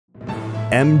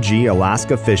MG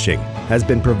Alaska Fishing has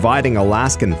been providing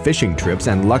Alaskan fishing trips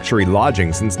and luxury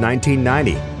lodging since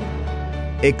 1990.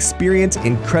 Experience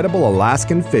incredible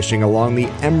Alaskan fishing along the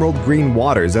emerald green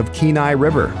waters of Kenai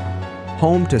River,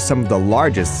 home to some of the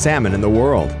largest salmon in the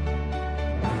world.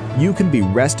 You can be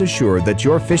rest assured that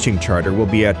your fishing charter will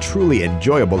be a truly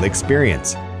enjoyable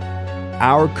experience.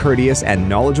 Our courteous and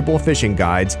knowledgeable fishing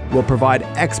guides will provide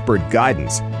expert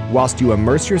guidance whilst you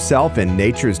immerse yourself in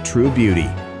nature's true beauty.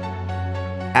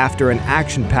 After an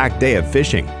action-packed day of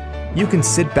fishing, you can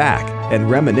sit back and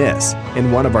reminisce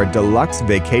in one of our deluxe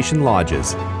vacation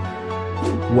lodges.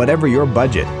 Whatever your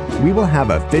budget, we will have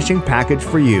a fishing package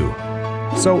for you.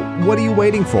 So what are you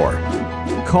waiting for?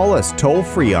 Call us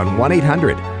toll-free on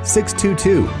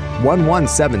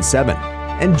 1-800-622-1177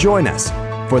 and join us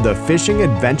for the fishing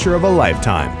adventure of a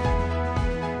lifetime.